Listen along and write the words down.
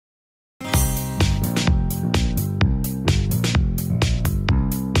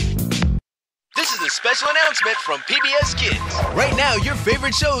special announcement from PBS Kids. Right now, your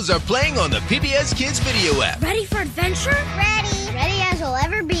favorite shows are playing on the PBS Kids video app. Ready for adventure? Ready. Ready as we'll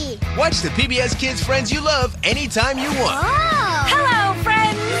ever be. Watch the PBS Kids friends you love anytime you want. Oh! Hello,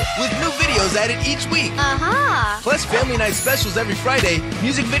 friends! With new videos added each week. Plus family night specials every Friday,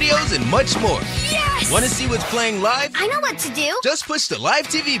 music videos, and much more. Yes! Want to see what's playing live? I know what to do. Just push the Live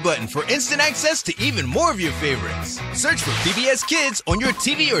TV button for instant access to even more of your favorites. Search for PBS Kids on your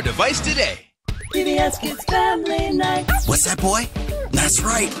TV or device today. PBS Kids Family Night. What's that, boy? That's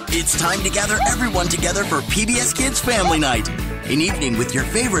right. It's time to gather everyone together for PBS Kids Family Night. An evening with your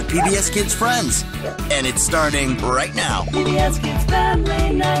favorite PBS Kids friends. And it's starting right now. PBS Kids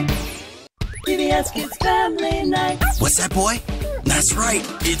Family Night. PBS Kids Family Night. What's that, boy? That's right.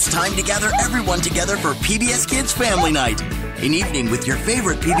 It's time to gather everyone together for PBS Kids Family Night. An evening with your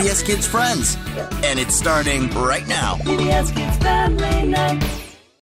favorite PBS Kids friends. And it's starting right now. PBS Kids Family Night.